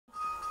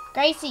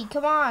Gracie,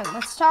 come on.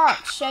 Let's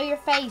talk. Show your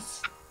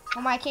face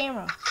on my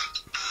camera.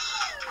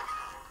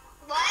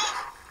 What?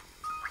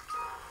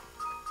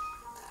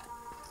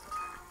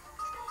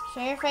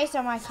 Show your face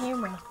on my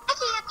camera. I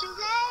stay up too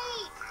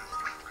late.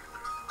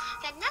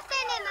 Got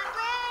nothing in my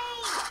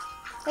brain.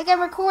 Look,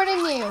 I'm recording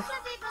you. That's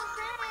what people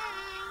say.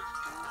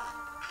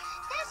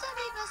 That's what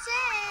people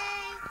say.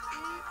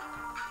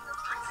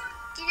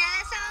 Do you know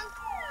that song?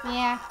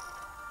 Yeah.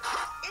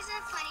 It's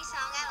a funny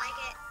song. I like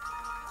it.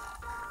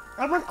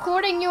 I'm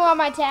recording you on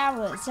my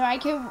tablet so I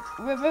can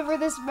remember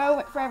this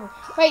moment forever.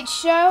 Wait,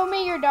 show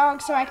me your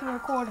dog so I can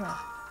record her.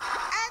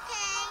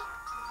 Okay.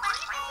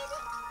 Baby.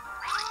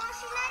 Oh,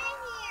 she's not in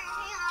here.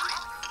 Hang on.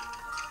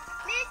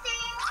 Missy.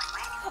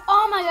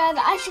 Oh my god,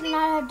 I should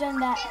not have done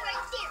that. Stay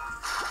right here.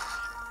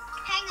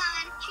 Hang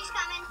on. She's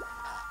coming.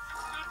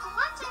 I don't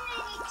want so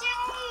many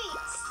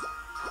dates.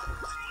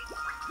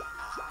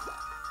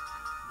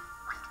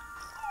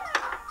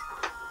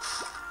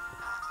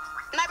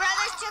 My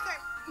brothers took her.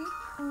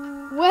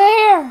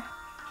 Where?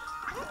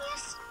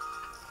 Yes.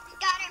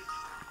 Got him.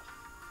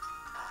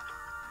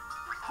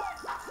 Oh,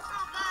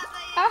 Baba.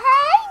 Oh,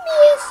 hey,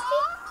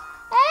 Misty.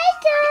 Hey,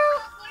 girl.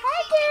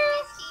 Hey, girl.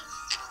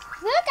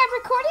 Look, I'm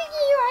recording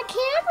you on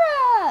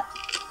camera.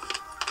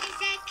 Is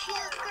that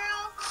cute,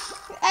 girl?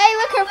 Hey,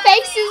 look, her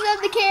face is on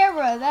the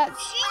camera. That's.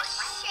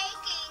 She's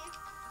shaking.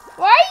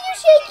 Why are you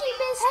shaking,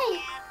 Misty?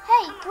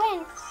 Hey, hey, Gwen,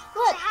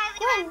 look,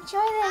 Gwen,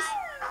 show this.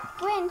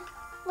 Gwen,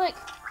 look.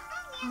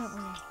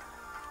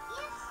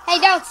 Hey,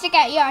 don't stick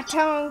out your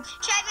tongue.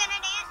 Should I gonna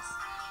dance?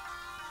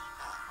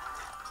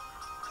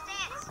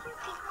 Dance.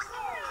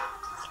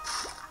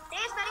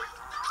 Dance, buddy.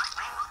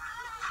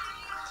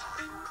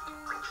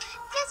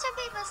 That's what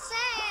people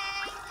say.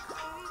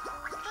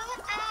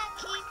 But I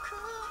keep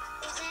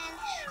cruising.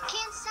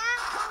 Can't stop,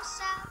 won't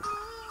stop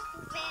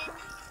moving.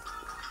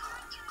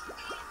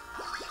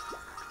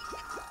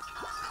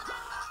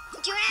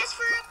 Do you want to ask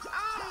for a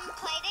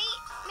play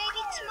date?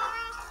 Maybe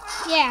tomorrow?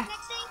 Or Yeah.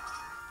 next day?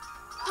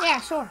 Yeah,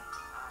 sure.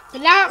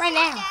 But not right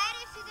Ask now. Dad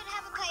if you could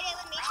have a play date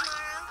with me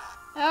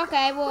tomorrow.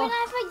 Okay, well. When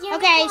I have a unicorn.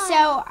 Okay,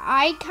 so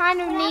I kind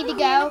of When I need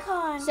to have a go.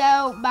 unicorn.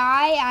 So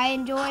bye. I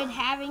enjoyed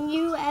having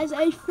you as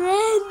a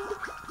friend.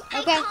 Hey,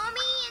 Okay. call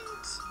me and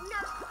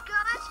go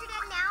ask your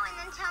dad now and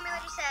then tell me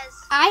what he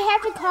says. I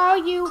have to call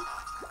you.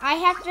 I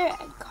have to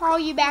call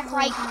you back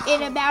like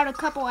in about a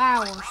couple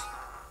hours.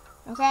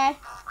 Okay?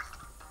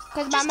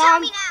 Because my Just tell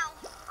mom. me now.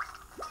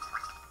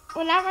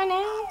 Well, not right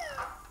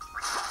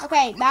now.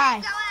 Okay,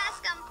 bye. Go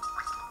ask him.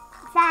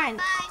 Fine.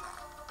 Bye.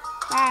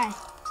 Bye.